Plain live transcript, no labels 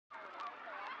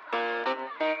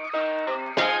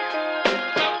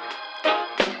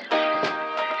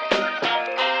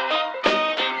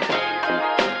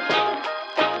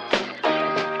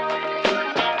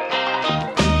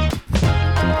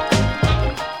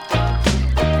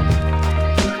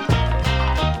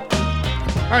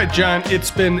All right, John,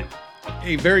 it's been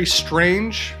a very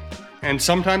strange and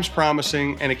sometimes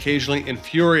promising and occasionally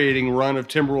infuriating run of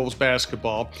Timberwolves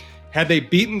basketball. Had they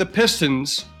beaten the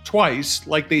Pistons twice,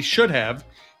 like they should have,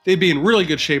 they'd be in really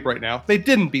good shape right now. They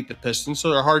didn't beat the Pistons, so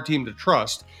they're a hard team to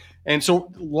trust. And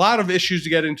so a lot of issues to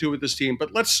get into with this team,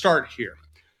 but let's start here.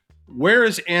 Where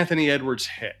is Anthony Edwards'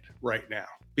 head right now?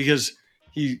 Because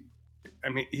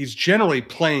he's generally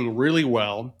playing really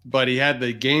well, but he had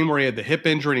the game where he had the hip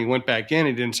injury and he went back in.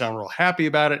 He didn't sound real happy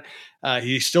about it.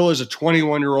 He still is a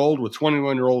 21-year-old with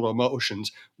 21-year-old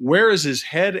emotions. Where is his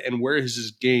head and where is his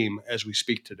game as we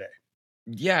speak today?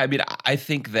 Yeah, I mean, I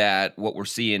think that what we're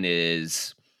seeing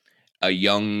is a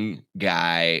young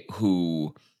guy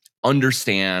who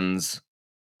understands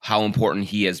how important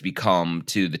he has become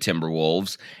to the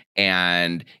Timberwolves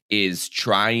and is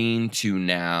trying to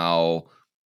now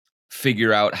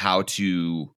figure out how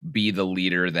to be the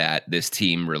leader that this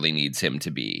team really needs him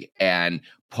to be. And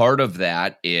part of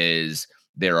that is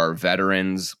there are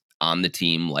veterans on the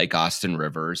team like Austin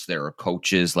Rivers. There are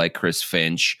coaches like Chris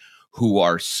Finch who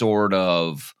are sort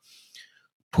of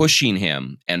pushing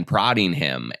him and prodding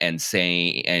him and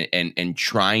saying and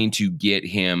trying to get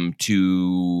him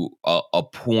to a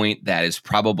point that is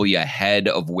probably ahead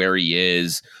of where he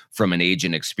is from an age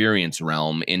and experience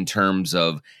realm in terms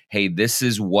of, hey, this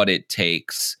is what it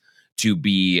takes to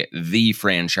be the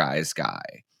franchise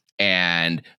guy.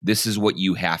 And this is what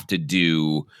you have to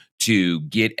do to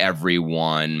get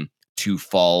everyone to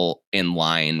fall in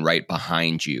line right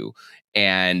behind you.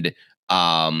 And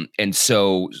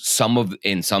so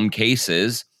in some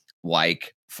cases,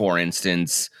 like for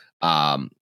instance,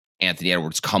 Anthony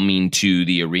Edwards coming to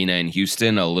the arena in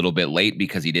Houston a little bit late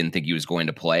because he didn't think he was going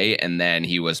to play, and then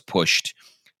he was pushed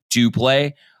to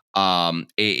play.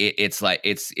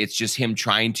 It's just him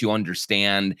trying to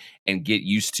understand and get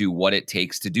used to what it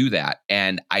takes to do that.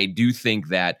 And I do think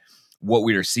that what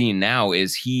we are seeing now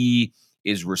is he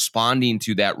is responding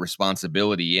to that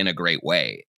responsibility in a great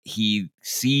way. He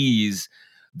sees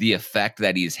the effect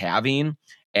that he's having,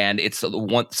 and it's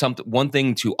one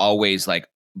thing to always like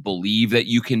believe that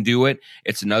you can do it.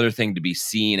 It's another thing to be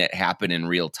seeing it happen in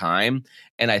real time.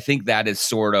 And I think that is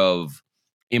sort of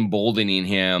emboldening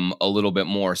him a little bit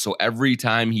more. So every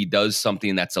time he does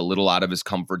something that's a little out of his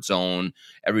comfort zone,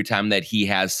 every time that he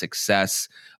has success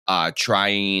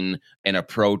trying an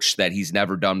approach that he's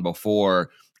never done before,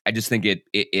 I just think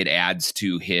it adds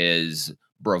to his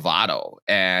bravado,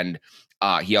 and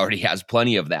he already has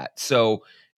plenty of that. So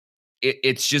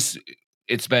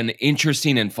it's been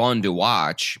interesting and fun to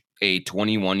watch a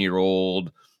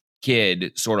 21-year-old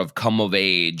kid sort of come of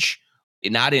age,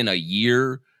 not in a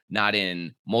year, not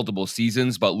in multiple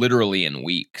seasons, but literally in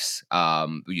weeks.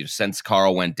 Since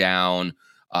Carl went down,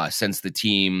 since the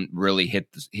team really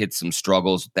hit some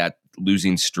struggles with that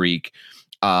losing streak,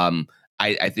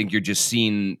 I think you're just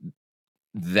seeing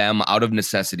them out of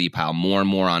necessity pile more and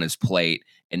more on his plate,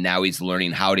 and now he's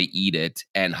learning how to eat it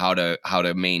and how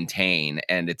to maintain,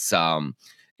 and it's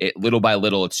little by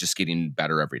little it's just getting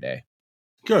better every day.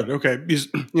 Good. Okay. Because,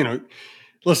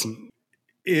 listen,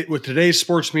 with today's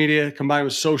sports media combined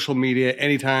with social media,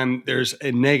 anytime there's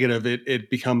a negative, it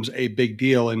becomes a big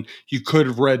deal. And you could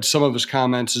have read some of his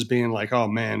comments as being like, "Oh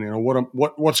man,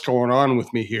 what's going on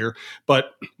with me here?"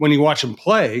 But when you watch him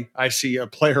play, I see a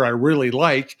player I really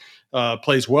like,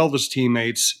 plays well with his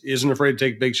teammates, isn't afraid to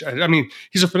take big shots. I mean,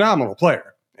 he's a phenomenal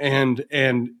player, and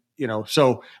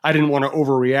so I didn't want to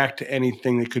overreact to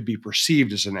anything that could be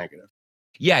perceived as a negative.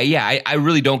 Yeah. I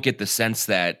really don't get the sense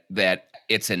that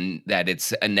it's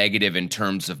a negative in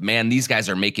terms of, man, these guys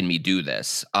are making me do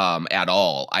this at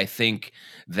all. I think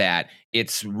that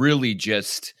it's really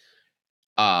just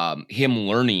him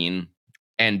learning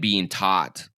and being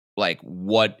taught like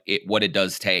what it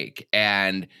does take.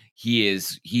 And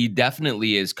he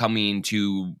definitely is coming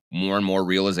to more and more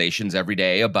realizations every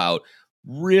day about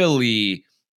really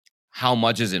how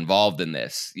much is involved in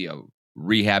this,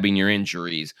 rehabbing your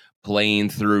injuries, playing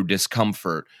through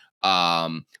discomfort,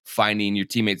 finding your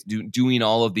teammates, doing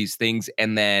all of these things.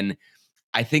 And then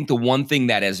I think the one thing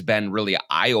that has been really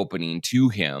eye-opening to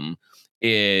him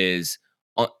is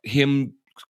him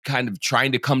kind of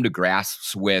trying to come to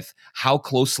grasps with how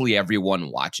closely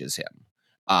everyone watches him.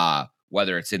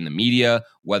 Whether it's in the media,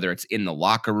 whether it's in the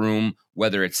locker room,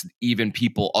 whether it's even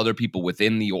other people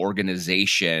within the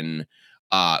organization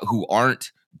who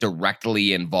aren't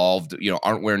directly involved,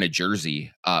 aren't wearing a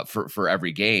jersey for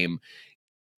every game.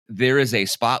 There is a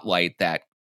spotlight that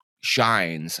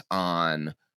shines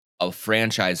on a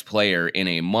franchise player in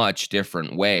a much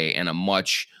different way and a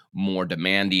much more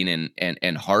demanding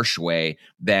and harsh way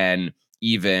than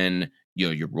even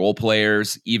your role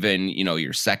players, even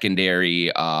your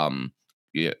secondary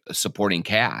supporting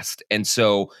cast. And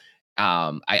so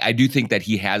I do think that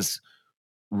he has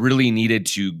really needed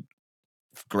to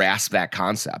grasp that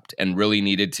concept and really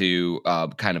needed to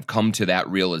kind of come to that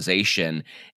realization.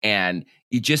 And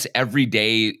he just every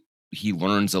day he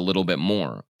learns a little bit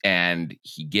more and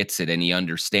he gets it and he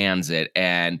understands it.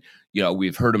 And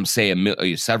we've heard him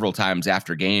say several times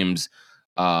after games,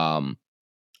 um,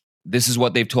 this is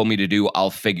what they've told me to do. I'll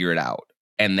figure it out.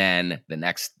 And then the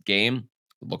next game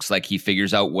looks like he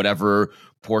figures out whatever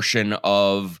portion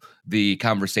of the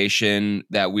conversation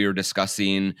that we were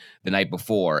discussing the night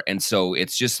before. And so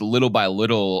it's just little by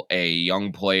little a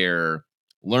young player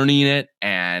learning it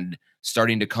and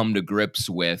starting to come to grips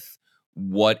with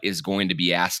what is going to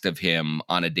be asked of him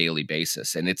on a daily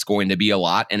basis. And it's going to be a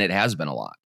lot, and it has been a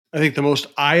lot. I think the most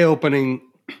eye-opening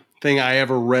thing I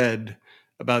ever read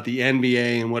about the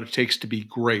NBA and what it takes to be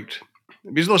great,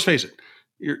 because let's face it,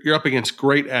 you're up against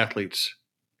great athletes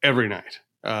every night.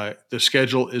 The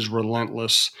schedule is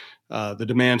relentless. The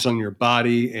demands on your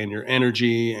body and your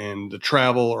energy and the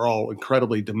travel are all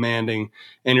incredibly demanding,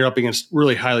 and you're up against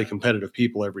really highly competitive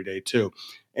people every day too.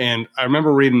 And I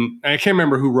remember reading, I can't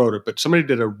remember who wrote it, but somebody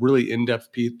did a really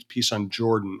in-depth piece on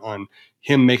Jordan, on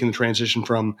him making the transition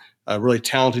from a really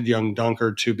talented young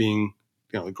dunker to being,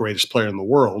 the greatest player in the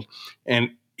world.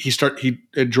 And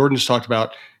Jordan just talked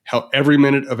about how every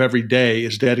minute of every day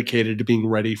is dedicated to being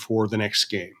ready for the next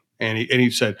game. And he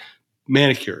said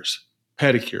manicures,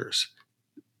 pedicures,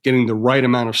 getting the right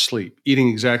amount of sleep, eating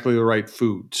exactly the right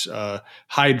foods,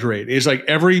 hydrate. It's like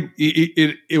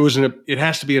it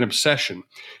has to be an obsession.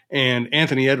 And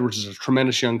Anthony Edwards is a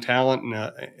tremendous young talent,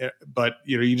 but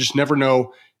you just never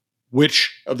know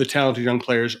which of the talented young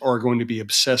players are going to be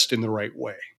obsessed in the right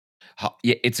way.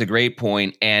 Yeah, it's a great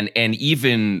point. And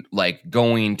even like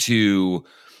going to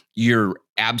your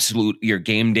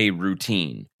game day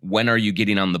routine. When are you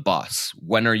getting on the bus?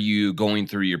 When are you going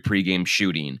through your pregame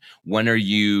shooting? When are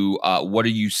you what are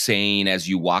you saying as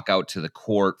you walk out to the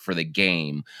court for the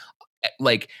game?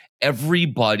 Like,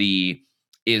 everybody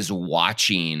is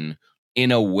watching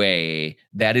in a way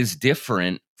that is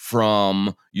different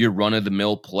from your run of the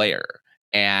mill player.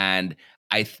 And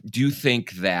I do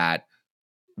think that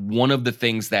one of the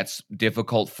things that's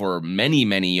difficult for many,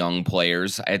 many young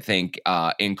players, I think,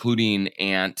 including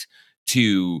Ant,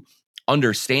 to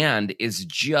understand is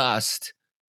just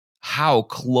how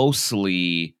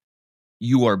closely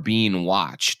you are being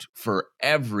watched for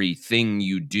everything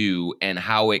you do and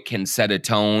how it can set a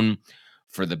tone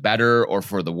for the better or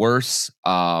for the worse,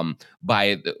 by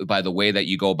the way that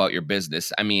you go about your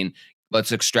business. I mean,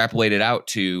 let's extrapolate it out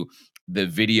to the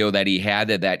video that he had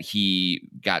that he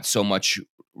got so much,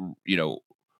 you know,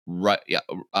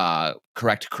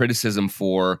 correct criticism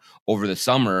for over the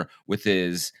summer with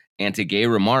his anti-gay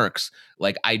remarks.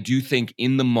 Like, I do think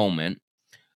in the moment,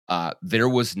 there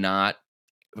was not,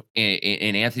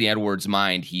 in Anthony Edwards'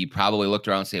 mind, he probably looked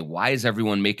around and said, "Why is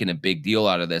everyone making a big deal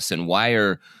out of this? And why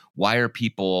are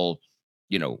people,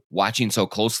 watching so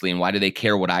closely? And why do they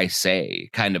care what I say?"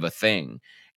 Kind of a thing.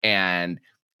 And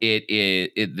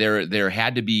there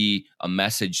had to be a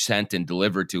message sent and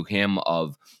delivered to him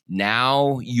of,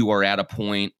 now you are at a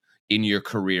point in your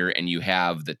career and you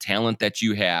have the talent that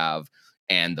you have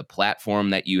and the platform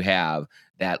that you have,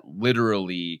 that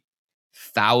literally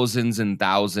thousands and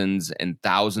thousands and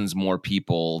thousands more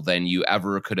people than you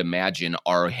ever could imagine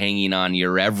are hanging on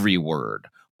your every word,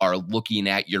 are looking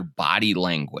at your body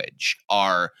language,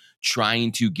 are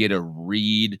trying to get a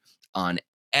read on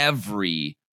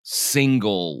every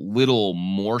single little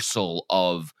morsel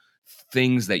of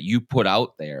things that you put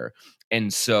out there.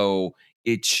 And so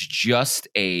it's just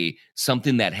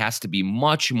something that has to be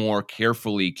much more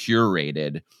carefully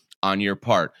curated on your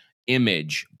part.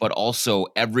 Image, but also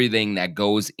everything that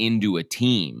goes into a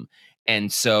team.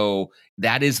 And so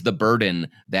that is the burden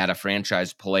that a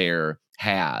franchise player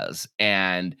has.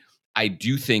 And I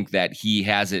do think that he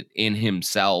has it in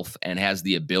himself and has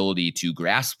the ability to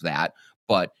grasp that,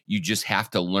 but you just have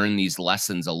to learn these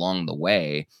lessons along the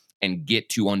way and get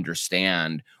to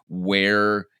understand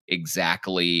where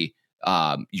exactly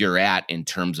you're at in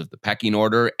terms of the pecking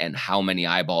order and how many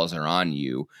eyeballs are on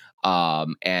you.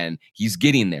 And he's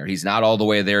getting there. He's not all the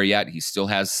way there yet. He still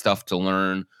has stuff to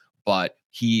learn, but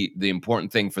the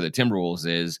important thing for the Timberwolves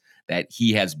is that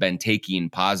he has been taking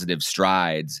positive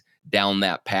strides down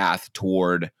that path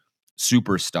toward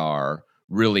superstar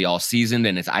really all season.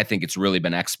 And I think it's really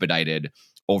been expedited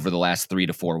over the last 3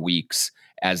 to 4 weeks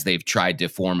as they've tried to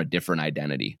form a different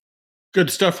identity. Good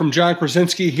stuff from John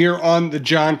Krasinski here on the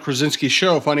John Krasinski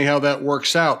Show. Funny how that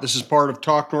works out. This is part of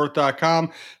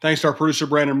TalkNorth.com. Thanks to our producer,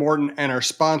 Brandon Morton, and our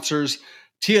sponsors,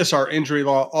 TSR Injury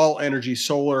Law, All Energy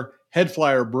Solar,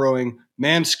 Headflyer Brewing,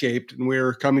 Manscaped, and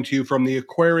we're coming to you from the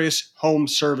Aquarius Home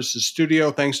Services Studio.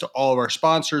 Thanks to all of our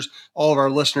sponsors, all of our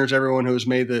listeners, everyone who has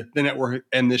made the network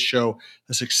and this show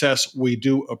a success. We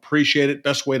do appreciate it.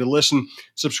 Best way to listen,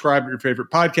 subscribe to your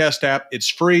favorite podcast app. It's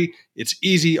free. It's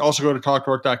easy. Also go to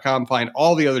talknorth.com, find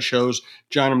all the other shows,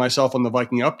 John and myself on the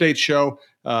Viking Update show,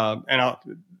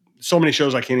 so many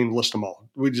shows I can't even list them all.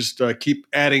 We just keep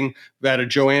adding. We've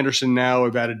added Joe Anderson now.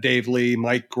 We've added Dave Lee,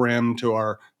 Mike Grimm to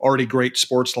our already great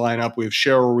sports lineup. We have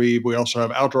Cheryl Reed. We also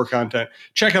have outdoor content.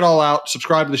 Check it all out.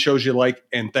 Subscribe to the shows you like,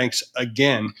 and thanks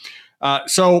again.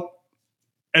 So,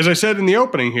 as I said in the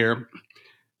opening here,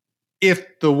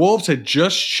 if the Wolves had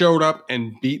just showed up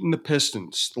and beaten the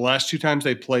Pistons the last two times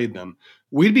they played them,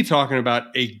 we'd be talking about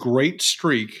a great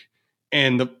streak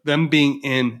and them being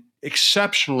in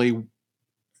exceptionally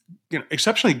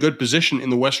good position in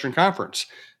the Western Conference.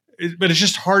 But it's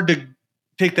just hard to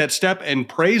take that step and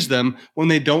praise them when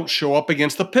they don't show up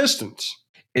against the Pistons.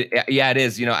 It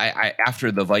is. I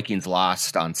after the Vikings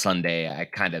lost on Sunday, I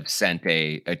kind of sent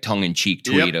a tongue-in-cheek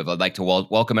tweet of I'd like to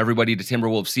welcome everybody to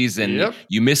Timberwolves season. Yep.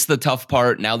 You missed the tough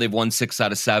part. Now they've won 6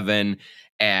 out of 7,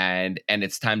 and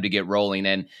it's time to get rolling.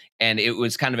 And it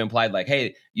was kind of implied like,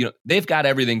 hey, they've got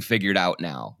everything figured out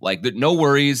now. Like, no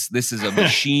worries. This is a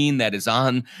machine that is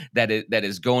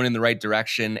going in the right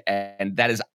direction, and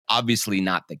that is obviously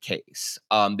not the case.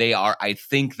 I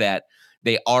think that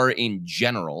they are in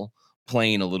general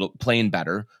playing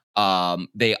better.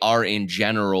 They are in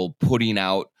general putting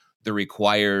out the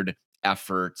required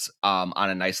efforts on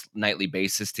a nice nightly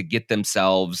basis to get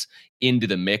themselves into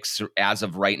the mix. As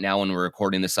of right now, when we're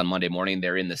recording this on Monday morning,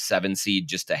 they're in the 7 seed,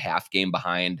 just a half game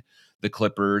behind the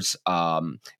Clippers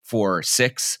for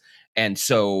 6. And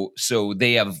so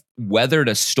they have weathered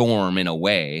a storm in a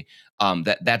way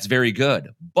that's very good.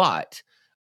 But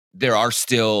there are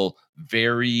still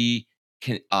very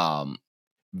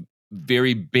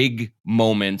big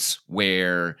moments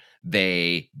where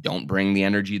they don't bring the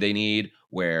energy they need,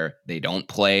 where they don't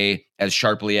play as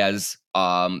sharply as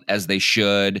they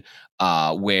should,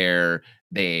 where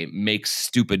they make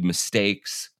stupid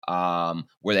mistakes,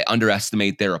 where they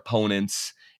underestimate their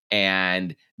opponents,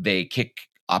 and they kick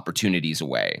opportunities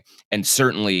away. And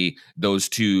certainly those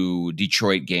 2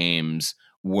 Detroit games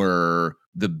were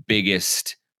the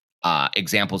biggest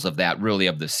examples of that, really,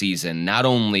 of the season. Not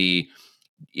only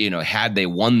had they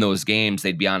won those games,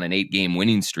 they'd be on an 8-game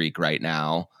winning streak right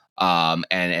now,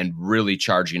 and really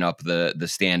charging up the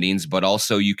standings. But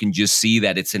also, you can just see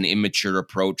that it's an immature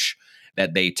approach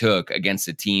that they took against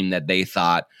a team that they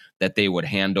thought that they would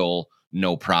handle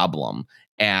no problem.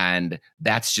 And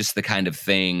that's just the kind of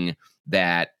thing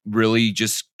that really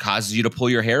just causes you to pull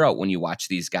your hair out when you watch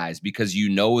these guys, because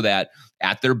that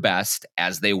at their best,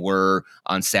 as they were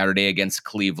on Saturday against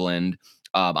Cleveland,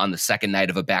 on the second night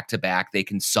of a back-to-back, they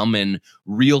can summon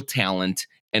real talent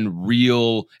and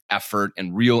real effort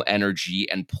and real energy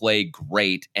and play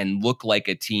great and look like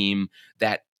a team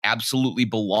that absolutely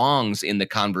belongs in the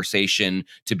conversation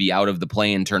to be out of the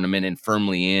play-in tournament and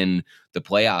firmly in the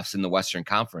playoffs in the Western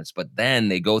Conference. But then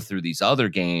they go through these other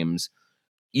games,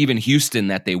 even Houston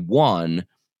that they won,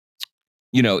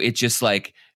 it's just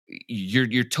like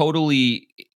you're totally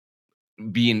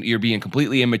being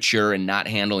completely immature and not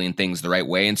handling things the right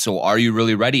way. And so are you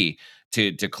really ready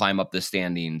to climb up the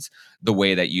standings the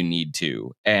way that you need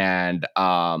to? And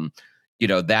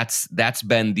that's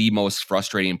been the most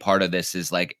frustrating part of this,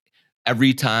 is like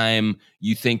every time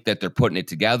you think that they're putting it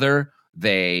together,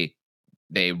 they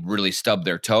really stub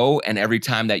their toe. And every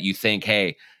time that you think,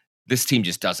 hey, this team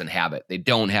just doesn't have it, they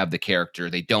don't have the character,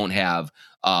 they don't have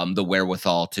the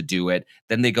wherewithal to do it,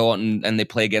 then they go out and they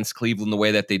play against Cleveland the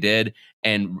way that they did,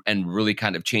 and really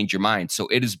kind of change your mind. So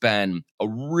it has been a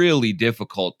really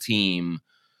difficult team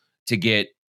to get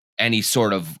any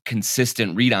sort of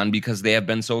consistent read on, because they have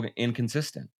been so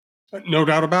inconsistent. No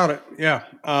doubt about it. Yeah.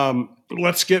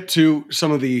 Let's get to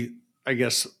some of the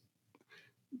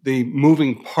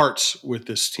moving parts with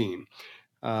this team.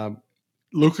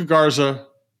 Luka Garza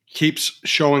keeps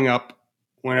showing up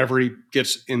whenever he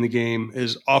gets in the game.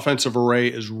 His offensive array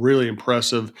is really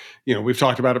impressive. We've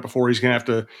talked about it before. He's going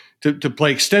to have to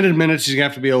play extended minutes. He's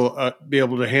going to have to be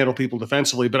able to handle people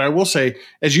defensively. But I will say,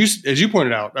 as you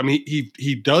pointed out, I mean,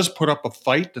 he does put up a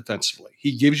fight defensively.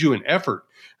 He gives you an effort.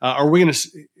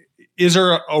 Is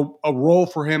there a role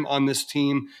for him on this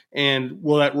team? And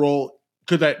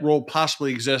could that role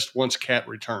possibly exist once Cat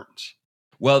returns?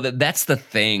 Well, that's the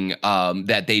thing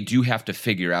that they do have to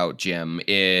figure out, Jim,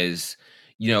 is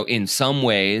in some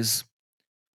ways,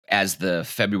 as the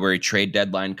February trade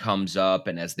deadline comes up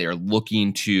and as they're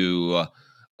looking to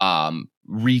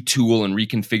retool and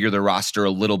reconfigure their roster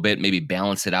a little bit, maybe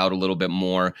balance it out a little bit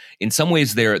more. In some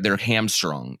ways, they're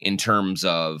hamstrung in terms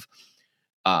of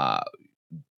uh,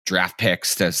 draft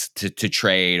picks to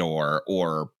trade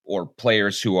or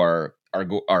players who are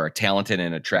talented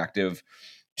and attractive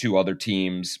to other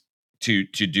teams to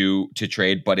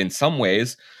trade. But in some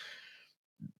ways,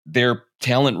 they're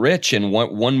talent rich, and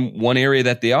one area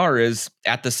that they are is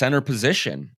at the center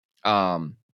position.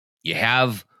 You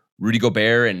have Rudy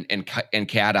Gobert and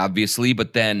Cat, obviously,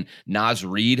 but then Naz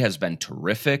Reid has been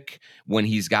terrific when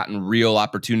he's gotten real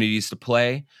opportunities to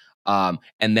play. And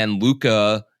then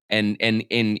Luka and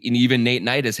even Nate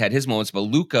Knight has had his moments, but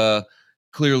Luka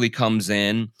clearly comes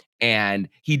in and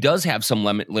he does have some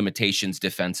limitations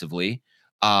defensively.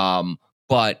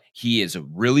 But he is a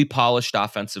really polished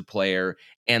offensive player.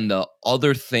 And the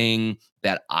other thing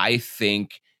that I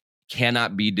think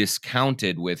cannot be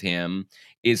discounted with him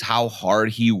is how hard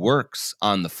he works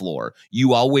on the floor.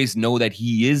 You always know that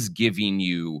he is giving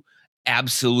you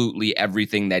absolutely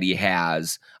everything that he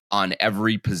has on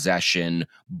every possession,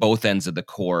 both ends of the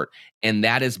court. And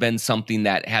that has been something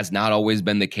that has not always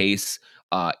been the case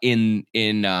in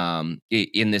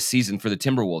this season for the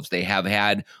Timberwolves. They have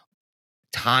had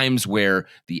times where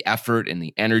the effort and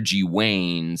the energy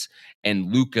wanes,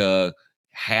 and Luka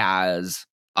does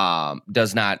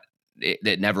not,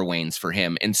 it never wanes for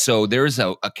him. And so there's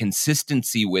a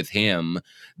consistency with him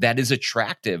that is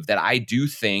attractive, that I do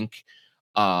think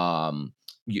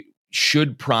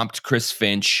should prompt Chris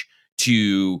Finch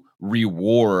to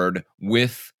reward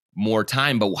with more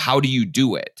time. But how do you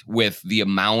do it with the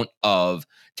amount of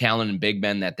talent and big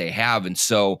men that they have? And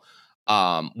so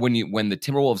when the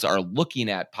Timberwolves are looking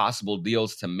at possible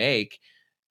deals to make,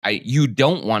 you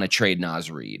don't want to trade Naz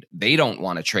Reid. They don't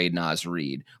want to trade Naz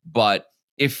Reid, but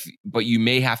you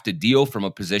may have to deal from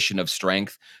a position of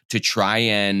strength to try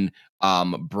and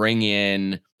bring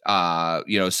in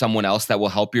someone else that will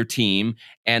help your team,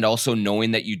 and also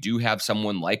knowing that you do have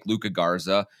someone like Luka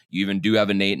Garza, you even do have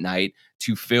a Nate Knight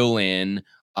to fill in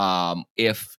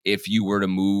if you were to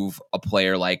move a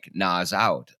player like Nas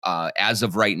out. As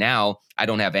of right now, I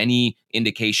don't have any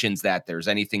indications that there's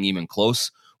anything even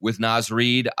close with Naz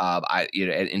Reid,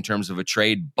 in terms of a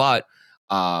trade, but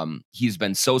he's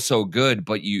been so good.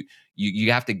 But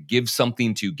you have to give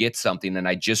something to get something, and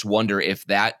I just wonder if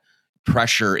that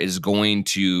pressure is going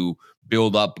to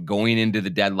build up going into the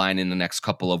deadline in the next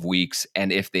couple of weeks,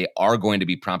 and if they are going to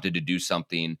be prompted to do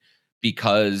something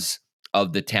because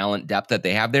of the talent depth that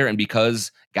they have there, and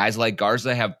because guys like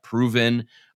Garza have proven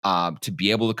to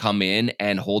be able to come in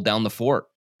and hold down the fort.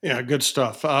 Yeah, good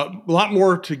stuff. A lot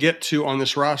more to get to on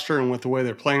this roster and with the way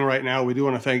they're playing right now. We do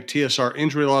want to thank TSR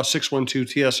Injury Law, 612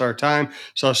 TSR Time.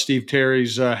 Saw Steve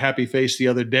Terry's happy face the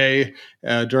other day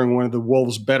during one of the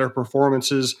Wolves' better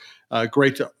performances.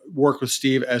 Great to work with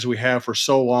Steve as we have for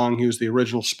so long. He was the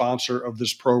original sponsor of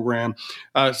this program.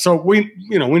 So we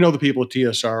know the people at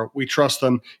TSR. We trust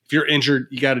them. If you're injured,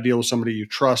 you got to deal with somebody you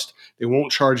trust. They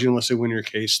won't charge you unless they win your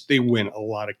case. They win a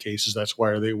lot of cases. That's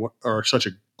why they are such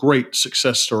a great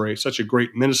success story, such a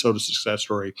great Minnesota success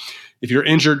story. If you're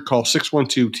injured, call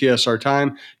 612 TSR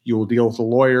Time. You will deal with a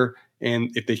lawyer. And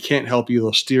if they can't help you,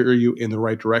 they'll steer you in the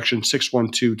right direction.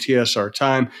 612 TSR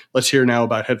Time. Let's hear now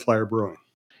about Head Flyer Brewing.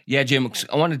 Yeah, Jim,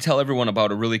 I wanted to tell everyone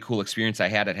about a really cool experience I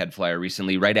had at Head Flyer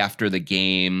recently, right after the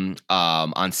game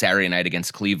on Saturday night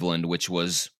against Cleveland, which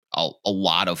was a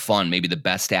lot of fun, maybe the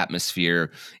best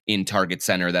atmosphere in Target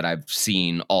Center that I've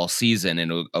seen all season.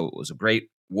 And it was a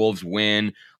great Wolves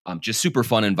win. Just super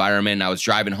fun environment. I was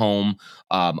driving home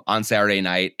on Saturday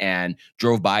night and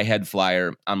drove by Head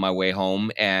Flyer on my way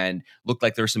home, and looked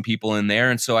like there were some people in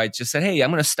there. And so I just said, "Hey, I'm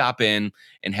going to stop in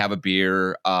and have a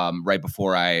beer right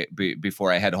before I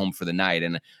head home for the night."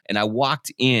 And I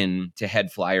walked in to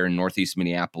Head Flyer in Northeast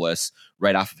Minneapolis,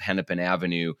 right off of Hennepin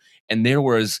Avenue, and there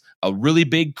was a really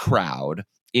big crowd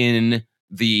in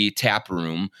the tap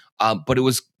room, but it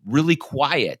was really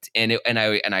quiet. And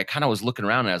I kind of was looking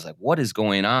around and I was like, what is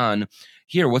going on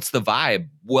here? What's the vibe?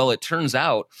 Well, it turns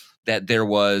out that there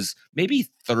was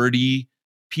maybe 30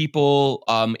 people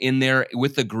in there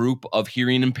with a group of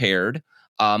hearing impaired.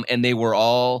 And they were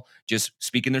all just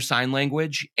speaking their sign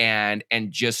language and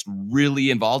just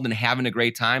really involved and having a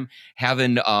great time,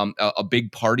 having a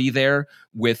big party there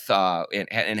with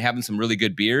and having some really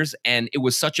good beers. And it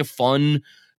was such a fun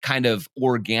kind of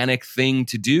organic thing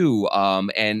to do.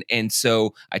 And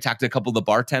so I talked to a couple of the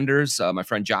bartenders, my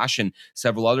friend Josh and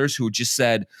several others, who just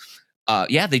said,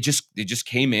 Yeah, they just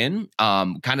came in,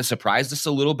 kind of surprised us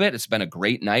a little bit. It's been a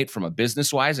great night from a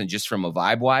business wise and just from a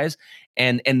vibe wise,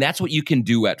 and that's what you can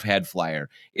do at Head Flyer.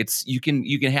 It's you can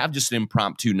have just an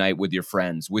impromptu night with your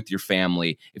friends, with your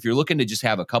family. If you're looking to just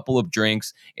have a couple of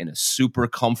drinks in a super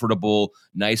comfortable,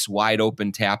 nice, wide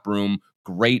open tap room,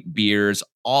 great beers,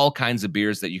 all kinds of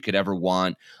beers that you could ever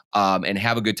want, and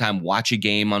have a good time, watch a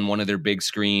game on one of their big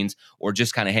screens, or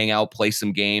just kind of hang out, play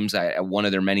some games at one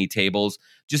of their many tables.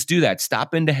 Just do that.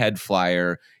 Stop into Head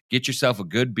Flyer, get yourself a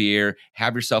good beer,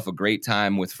 have yourself a great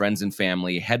time with friends and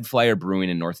family. Head Flyer Brewing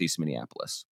in Northeast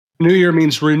Minneapolis. New year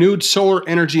means renewed solar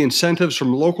energy incentives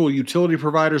from local utility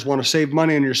providers. Want to save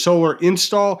money on your solar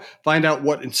install? Find out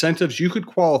what incentives you could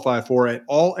qualify for at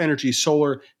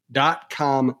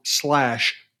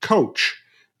allenergysolar.com/coach.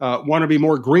 Want to be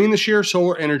more green this year?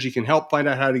 Solar Energy can help. Find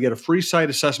out how to get a free site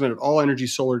assessment at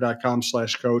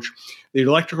allenergysolar.com/coach. The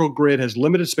electrical grid has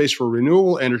limited space for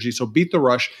renewable energy, so beat the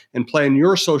rush and plan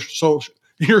your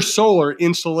solar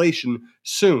installation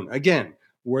soon. Again,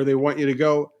 where they want you to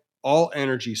go,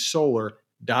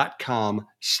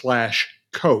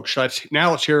 allenergysolar.com/coach.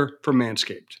 Now let's hear from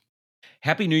Manscaped.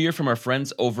 Happy New Year from our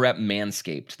friends over at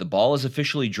Manscaped. The ball is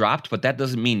officially dropped, but that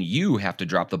doesn't mean you have to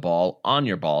drop the ball on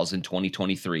your balls in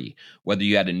 2023. Whether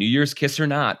you had a New Year's kiss or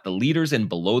not, the leaders in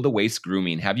below the waist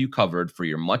grooming have you covered for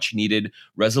your much needed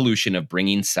resolution of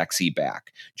bringing sexy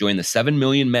back. Join the 7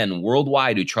 million men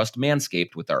worldwide who trust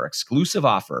Manscaped with our exclusive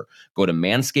offer. Go to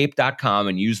manscaped.com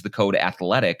and use the code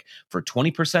ATHLETIC for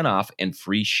 20% off and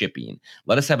free shipping.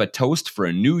 Let us have a toast for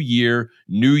a new year,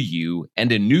 new you,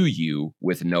 and a new you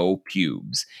with no pubes.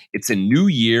 It's a new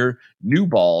year, new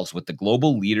balls with the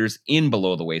global leaders in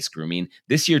below the waist grooming.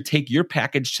 This year, take your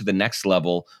package to the next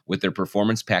level with their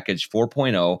Performance Package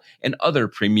 4.0 and other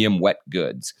premium wet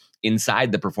goods.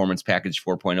 Inside the Performance Package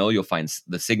 4.0, you'll find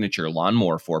the signature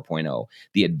Lawnmower 4.0.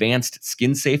 The advanced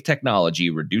skin-safe technology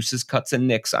reduces cuts and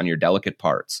nicks on your delicate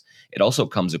parts. It also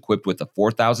comes equipped with a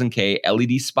 4000K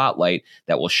LED spotlight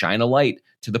that will shine a light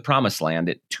to the promised land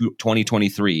at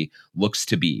 2023 looks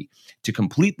to be. To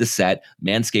complete the set,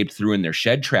 Manscaped threw in their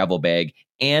Shed travel bag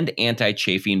and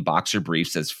anti-chafing boxer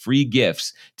briefs as free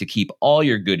gifts to keep all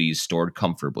your goodies stored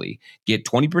comfortably. Get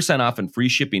 20% off and free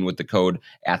shipping with the code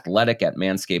ATHLETIC at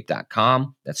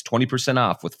manscaped.com. That's 20%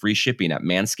 off with free shipping at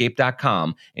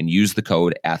manscaped.com and use the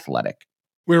code ATHLETIC.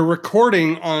 We're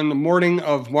recording on the morning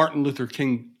of Martin Luther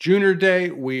King Jr.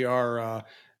 Day. We are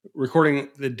recording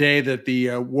the day that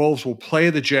the Wolves will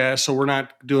play the Jazz, so we're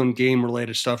not doing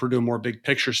game-related stuff. We're doing more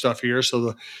big-picture stuff here,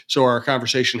 so our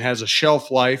conversation has a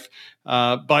shelf life.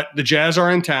 But the Jazz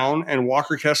are in town, and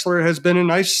Walker Kessler has been a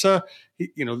nice, the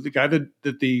guy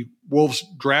that the Wolves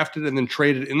drafted and then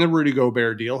traded in the Rudy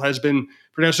Gobert deal has been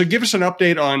pretty nice. So give us an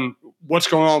update on what's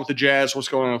going on with the Jazz, what's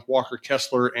going on with Walker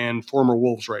Kessler and former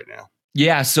Wolves right now.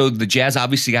 Yeah, so the Jazz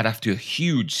obviously got off to a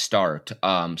huge start,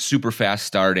 super fast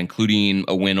start, including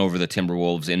a win over the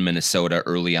Timberwolves in Minnesota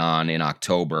early on in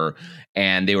October.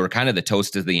 And they were kind of the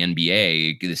toast of the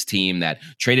NBA, this team that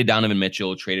traded Donovan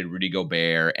Mitchell, traded Rudy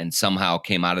Gobert, and somehow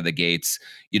came out of the gates,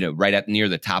 right at near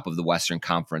the top of the Western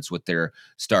Conference with their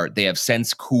start. They have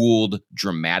since cooled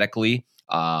dramatically.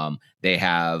 They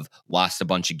have lost a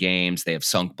bunch of games. They have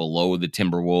sunk below the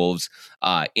Timberwolves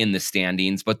in the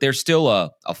standings, but they're still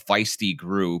a feisty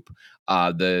group.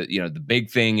 The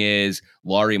big thing is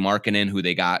Lauri Markkanen, who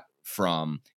they got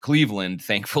from Cleveland,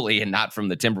 thankfully, and not from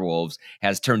the Timberwolves,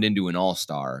 has turned into an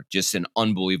all-star, just an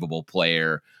unbelievable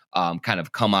player, kind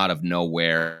of come out of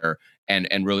nowhere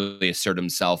and really assert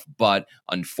himself. But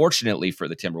unfortunately for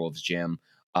the Timberwolves, Jim,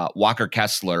 Walker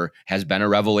Kessler has been a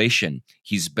revelation.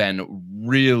 He's been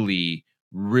really,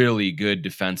 really good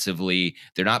defensively.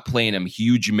 They're not playing him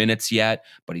huge minutes yet,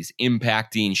 but he's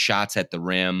impacting shots at the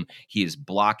rim. He is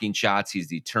blocking shots. He's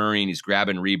deterring. He's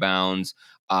grabbing rebounds.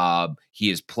 He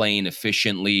is playing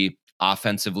efficiently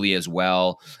offensively as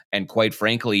well. And quite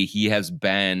frankly, he has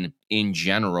been, in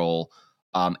general,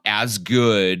 as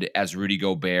good as Rudy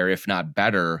Gobert, if not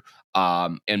better,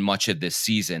 in much of this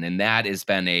season. And that has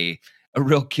been a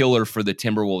real killer for the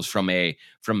Timberwolves from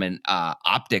an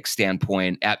optics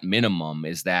standpoint. At minimum,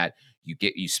 is that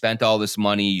you spent all this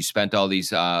money, you spent all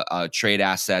these trade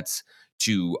assets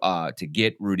to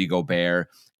get Rudy Gobert,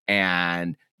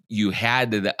 and you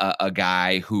had a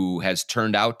guy who has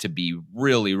turned out to be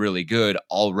really, really good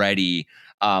already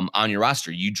on your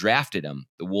roster. You drafted him.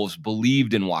 The Wolves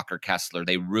believed in Walker Kessler.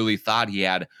 They really thought he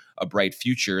had a bright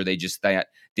future. They just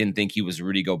didn't think he was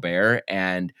Rudy Gobert,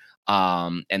 and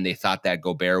they thought that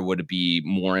Gobert would be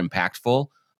more impactful.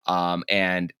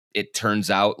 And it turns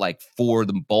out, like, for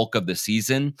the bulk of the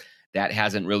season, that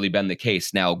hasn't really been the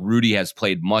case. Now, Rudy has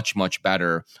played much, much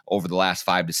better over the last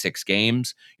 5 to 6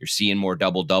 games. You're seeing more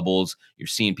double doubles. You're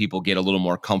seeing people get a little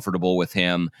more comfortable with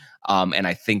him. And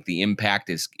I think the impact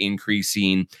is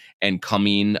increasing and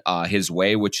coming his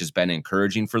way, which has been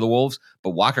encouraging for the Wolves.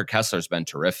 But Walker Kessler's been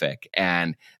terrific.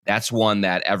 And that's one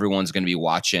that everyone's going to be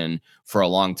watching for a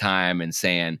long time and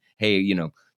saying, hey,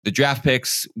 the draft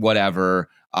picks, whatever.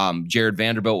 Jared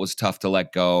Vanderbilt was tough to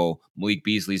let go. Malik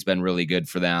Beasley's been really good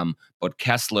for them. But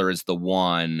Kessler is the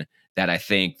one that I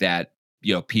think that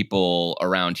people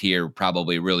around here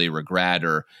probably really regret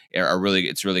or are really,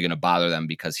 it's really going to bother them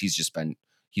because he's just been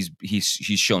he's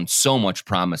shown so much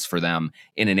promise for them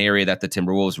in an area that the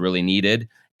Timberwolves really needed,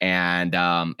 and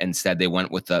instead they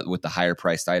went with the higher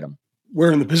priced item.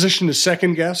 We're in the position to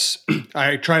second guess.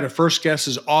 I try to first guess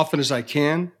as often as I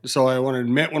can. So I want to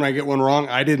admit when I get one wrong.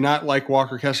 I did not like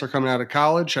Walker Kessler coming out of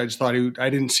college. I just thought I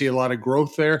didn't see a lot of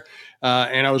growth there.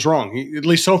 And I was wrong. At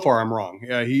least so far I'm wrong.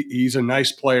 He's a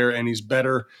nice player and he's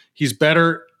better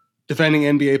defending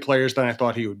NBA players than I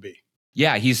thought he would be.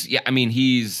 Yeah, I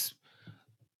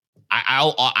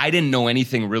didn't know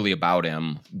anything really about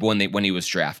him when he was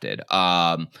drafted.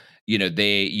 I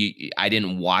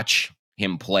didn't watch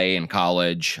him play in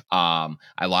college. I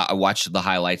watched the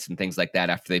highlights and things like that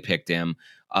after they picked him.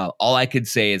 All I could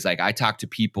say is I talked to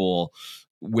people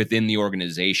within the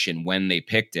organization when they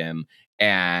picked him,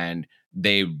 and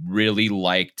they really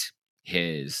liked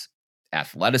his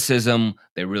athleticism.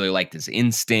 They really liked his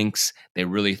instincts. They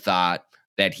really thought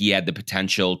that he had the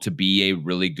potential to be a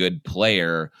really good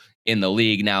player in the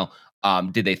league. Now,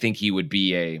 did they think he would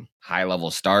be a high-level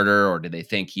starter, or did they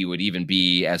think he would even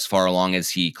be as far along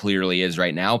as he clearly is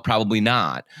right now? Probably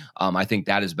not. I think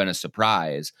that has been a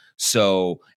surprise.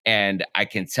 So, and I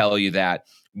can tell you that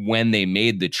when they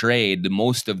made the trade, the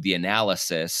most of the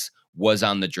analysis was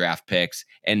on the draft picks,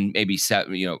 and maybe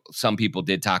some people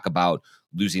did talk about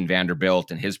losing Vanderbilt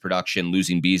and his production,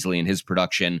 losing Beasley and his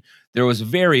production. There was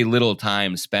very little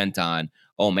time spent on,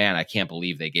 oh man, I can't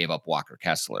believe they gave up Walker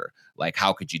Kessler. Like,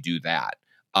 how could you do that?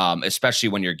 Especially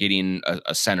when you're getting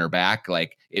a center back.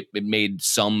 Like, it made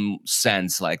some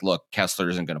sense. Like, look, Kessler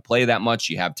isn't going to play that much.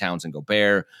 You have Towns and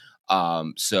Gobert.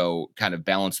 So kind of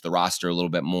balance the roster a little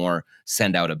bit more,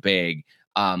 send out a big.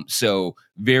 So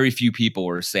very few people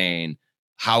were saying,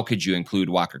 how could you include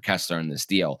Walker Kessler in this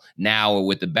deal? Now,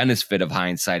 with the benefit of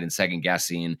hindsight and second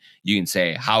guessing, you can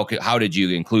say, how did you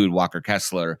include Walker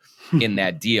Kessler in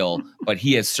that deal? But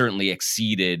he has certainly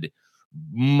exceeded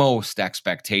most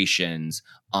expectations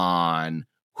on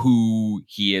who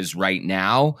he is right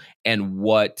now and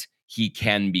what he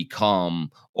can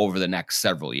become over the next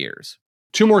several years.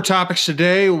 2 more topics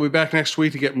today. We'll be back next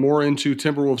week to get more into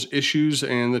Timberwolves issues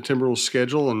and the Timberwolves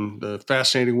schedule and the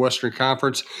fascinating Western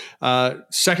Conference.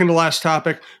 Second to last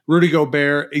topic, Rudy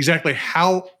Gobert. Exactly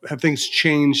how have things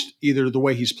changed, either the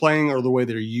way he's playing or the way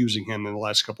they're using him in the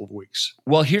last couple of weeks?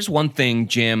 Well, here's one thing,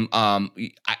 Jim.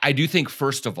 I do think,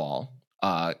 first of all,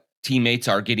 teammates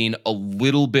are getting a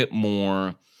little bit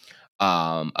more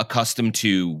accustomed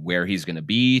to where he's going to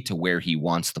be, to where he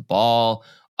wants the ball,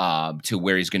 to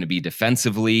where he's going to be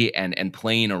defensively, and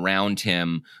playing around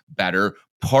him better.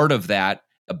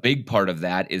 A big part of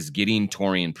that is getting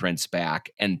Taurean Prince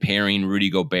back and pairing Rudy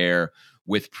Gobert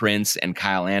with Prince and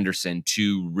Kyle Anderson,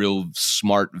 2 real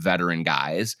smart veteran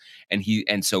guys.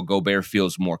 And so Gobert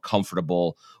feels more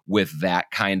comfortable with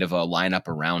that kind of a lineup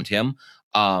around him.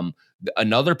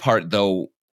 Another part,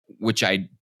 though, which I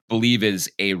believe is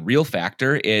a real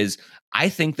factor, is I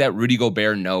think that Rudy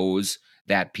Gobert knows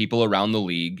that people around the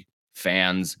league,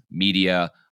 fans,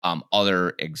 media,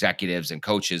 other executives and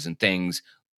coaches and things,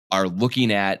 are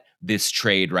looking at this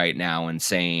trade right now and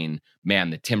saying, man,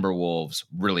 the Timberwolves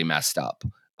really messed up.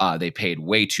 They paid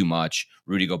way too much.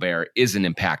 Rudy Gobert isn't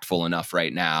impactful enough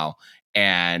right now,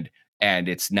 and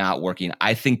it's not working.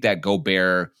 I think that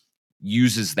Gobert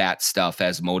uses that stuff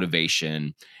as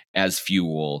motivation, as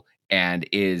fuel, and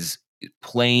is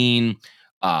playing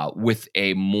with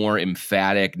a more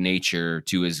emphatic nature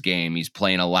to his game. He's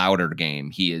playing a louder game.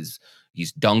 He's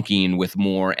dunking with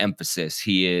more emphasis.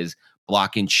 He is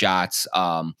blocking shots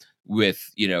with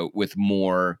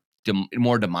more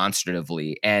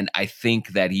demonstratively. And I think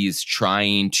that he's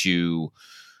trying to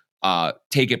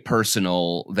take it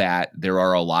personal that there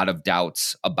are a lot of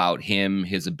doubts about him,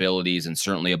 his abilities, and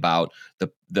certainly about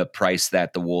the price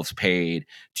that the Wolves paid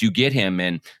to get him.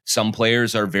 And some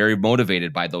players are very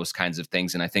motivated by those kinds of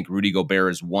things. And I think Rudy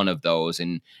Gobert is one of those.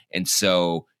 And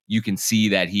so you can see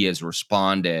that he has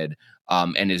responded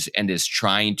and is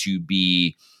trying to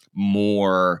be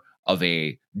more of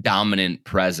a dominant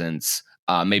presence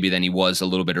maybe than he was a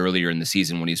little bit earlier in the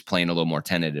season when he's playing a little more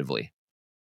tentatively.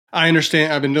 I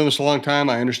understand. I've been doing this a long time.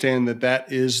 I understand that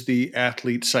that is the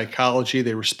athlete psychology.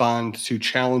 They respond to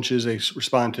challenges. They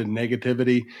respond to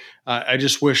negativity. I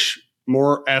just wish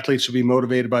more athletes would be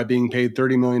motivated by being paid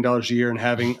 $30 million a year and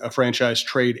having a franchise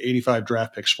trade 85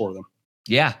 draft picks for them.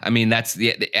 Yeah, I mean that's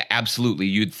absolutely.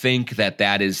 You'd think that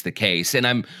that is the case, and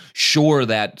I'm sure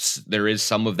that there is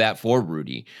some of that for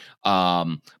Rudy.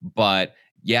 But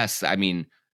yes, I mean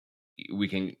we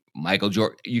can Michael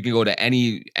Jordan. You can go to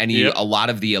Yep. a lot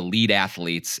of the elite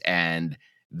athletes, and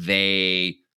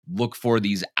they look for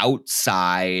these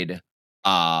outside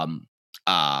um,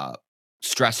 uh,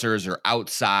 stressors or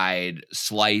outside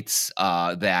slights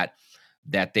that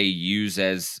they use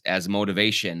as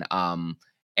motivation.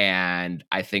 And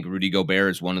I think Rudy Gobert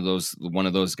is one of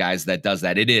those guys that does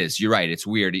that. It is. You're right. It's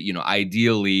weird.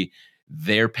 Ideally,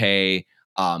 their pay,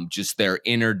 just their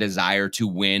inner desire to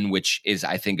win, which is,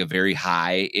 I think, a very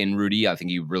high in Rudy. I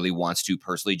think he really wants to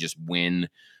personally just win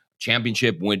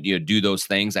championship, win, do those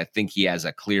things. I think he has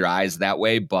a clear eyes that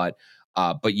way. But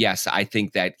yes, I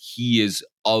think that he is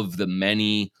of the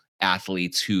many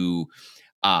athletes who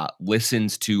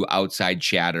listens to outside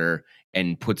chatter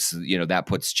and puts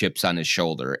chips on his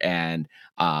shoulder. And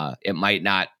it might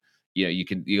not,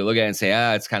 you look at it and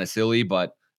say, it's kind of silly,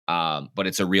 but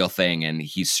it's a real thing, and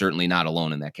he's certainly not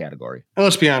alone in that category. And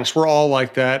let's be honest, we're all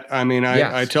like that. I mean, I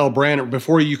Yes. tell Brandon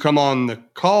before you come on the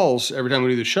calls, every time we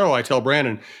do the show, I tell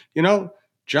Brandon,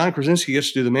 John Krasinski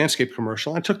gets to do the Manscaped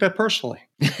commercial. I took that personally.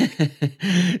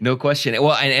 No question.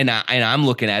 Well, and I'm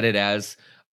looking at it as,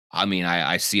 I mean,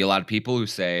 I see a lot of people who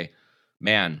say,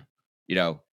 man, you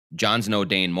know, John's no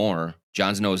Dane Moore.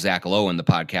 John's no Zach Lowe in the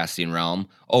podcasting realm.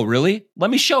 Oh, really? Let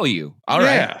me show you. All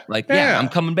right. Yeah. Like, yeah, I'm Yeah.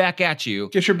 coming back at you.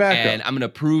 Get your back And up. I'm going to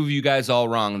prove you guys all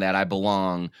wrong that I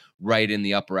belong right in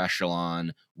the upper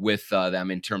echelon with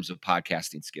them in terms of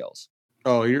podcasting skills.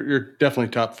 Oh, you're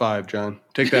definitely top 5, John.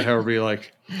 Take that however you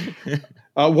like.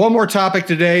 One more topic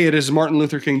today. It is Martin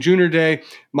Luther King Jr. Day.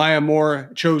 Maya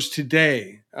Moore chose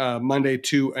today, Monday,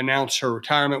 to announce her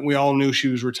retirement. We all knew she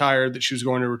was retired, that she was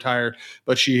going to retire,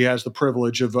 but she has the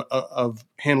privilege of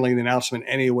handling the announcement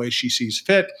any way she sees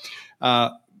fit.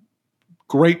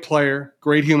 Great player,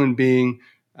 great human being.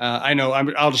 I know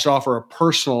I'll just offer a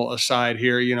personal aside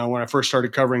here. When I first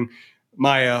started covering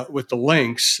Maya with the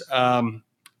Lynx,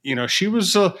 she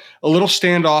was a little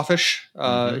standoffish.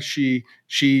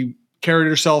 She carried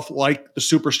herself like the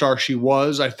superstar she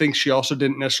was. I think she also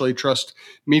didn't necessarily trust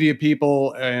media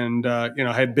people, and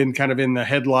had been kind of in the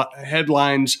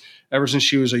headlines ever since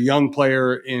she was a young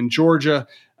player in Georgia,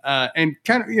 and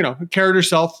kind of carried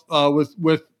herself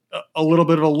with a little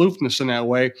bit of aloofness in that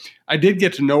way. I did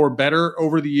get to know her better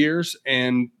over the years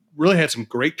and really had some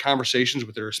great conversations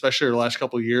with her, especially the last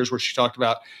couple of years where she talked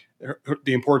about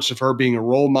the importance of her being a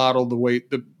role model,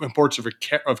 the importance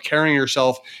of carrying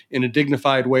herself in a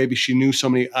dignified way because she knew so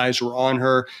many eyes were on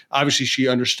her. Obviously, she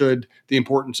understood the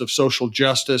importance of social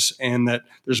justice and that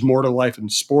there's more to life in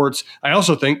sports. I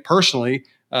also think personally,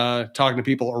 talking to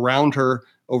people around her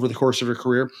over the course of her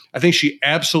career, I think she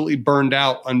absolutely burned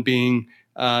out on being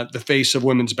the face of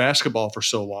women's basketball for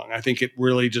so long. I think it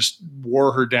really just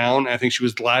wore her down. I think she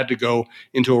was glad to go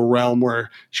into a realm where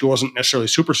she wasn't necessarily a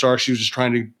superstar. She was just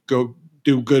trying to go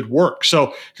do good work.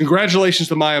 So congratulations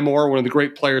to Maya Moore, one of the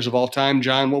great players of all time.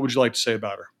 John, what would you like to say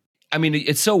about her? I mean,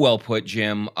 it's so well put,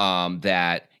 Jim,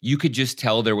 that you could just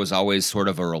tell there was always sort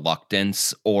of a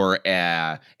reluctance or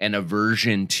an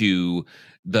aversion to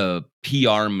the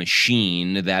PR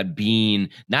machine, that being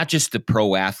not just a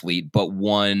pro athlete, but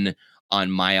one on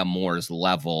Maya Moore's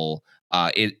level,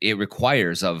 it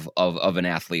requires of an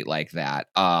athlete like that.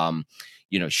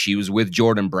 She was with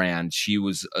Jordan Brand. She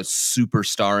was a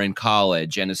superstar in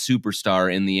college and a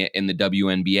superstar in the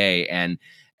WNBA,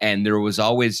 and there was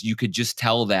always, you could just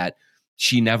tell that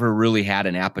she never really had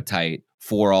an appetite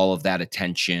for all of that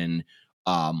attention,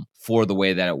 for the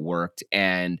way that it worked.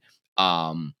 And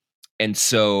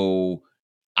so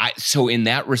in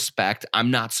that respect, I'm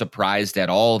not surprised at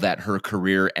all that her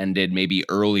career ended maybe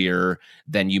earlier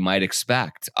than you might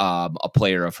expect, a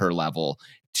player of her level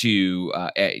to,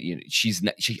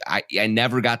 I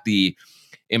never got the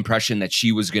impression that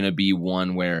she was going to be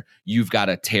one where you've got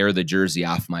to tear the jersey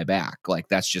off my back. Like,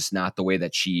 that's just not the way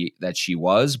that she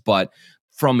was. But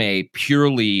from a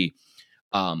purely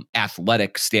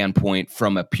athletic standpoint,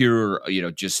 from a pure,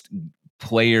 just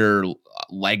player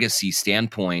legacy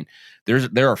standpoint,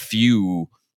 there are few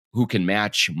who can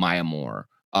match Maya Moore,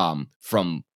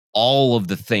 from all of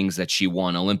the things that she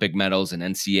won: Olympic medals and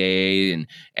NCAA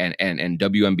and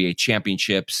WNBA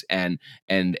championships, and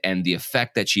the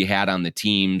effect that she had on the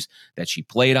teams that she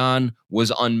played on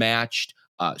was unmatched.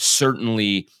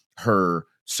 Certainly her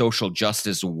social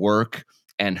justice work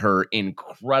and her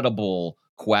incredible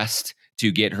quest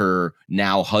to get her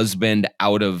now husband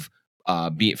out of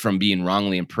from being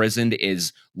wrongly imprisoned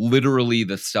is literally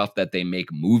the stuff that they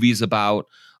make movies about.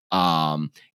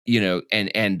 And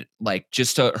like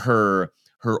just her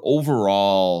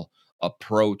overall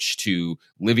approach to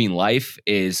living life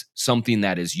is something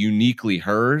that is uniquely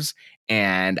hers.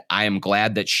 And I am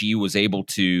glad that she was able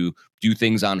to do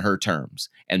things on her terms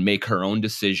and make her own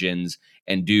decisions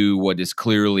and do what is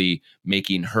clearly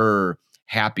making her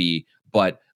happy.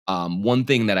 But one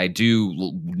thing that I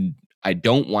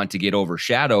don't want to get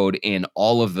overshadowed in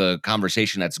all of the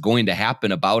conversation that's going to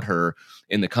happen about her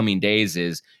in the coming days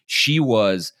is she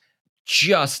was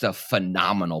just a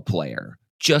phenomenal player,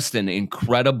 just an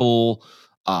incredible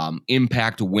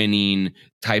impact winning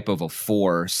type of a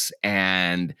force.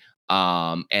 And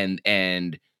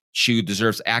she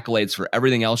deserves accolades for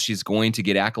everything else she's going to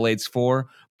get accolades for.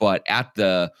 But at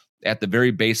the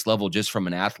very base level, just from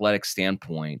an athletic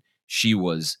standpoint, she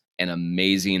was an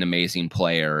amazing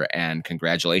player, and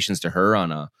congratulations to her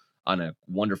on a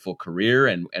wonderful career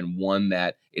and one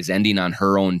that is ending on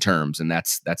her own terms. And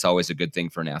that's always a good thing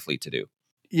for an athlete to do.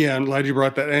 Yeah, I'm glad you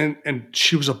brought that. And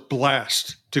she was a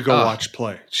blast to go watch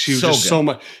play. She was just good. so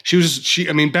much.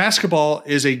 Basketball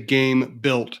is a game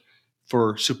built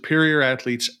for superior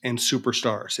athletes and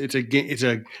superstars.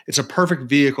 It's a perfect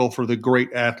vehicle for the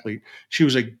great athlete. She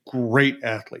was a great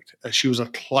athlete. She was a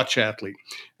clutch athlete,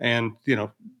 and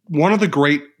one of the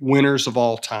great winners of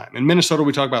all time. In Minnesota,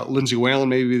 we talk about Lindsay Whalen,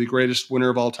 maybe the greatest winner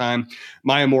of all time.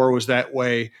 Maya Moore was that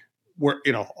way. Where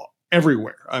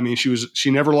everywhere. I mean,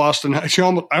 she never lost I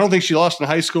don't think she lost in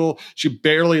high school. She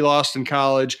barely lost in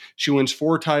college. She wins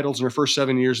 4 titles in her first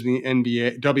 7 years in the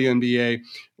NBA, WNBA,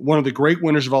 one of the great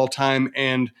winners of all time.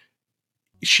 And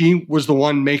she was the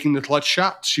one making the clutch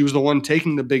shots. She was the one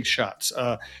taking the big shots.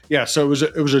 So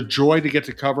it was a joy to get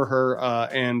to cover her.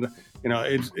 And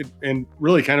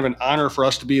really kind of an honor for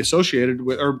us to be associated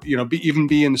with, or even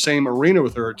be in the same arena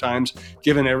with her at times,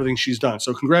 given everything she's done.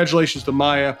 So congratulations to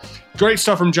Maya. Great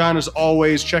stuff from John as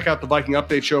always. Check out the Viking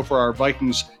Update Show for our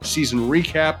Vikings season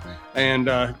recap.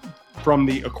 And from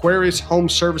the Aquarius Home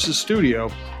Services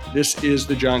studio, this is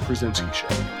the John Krasinski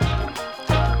Show.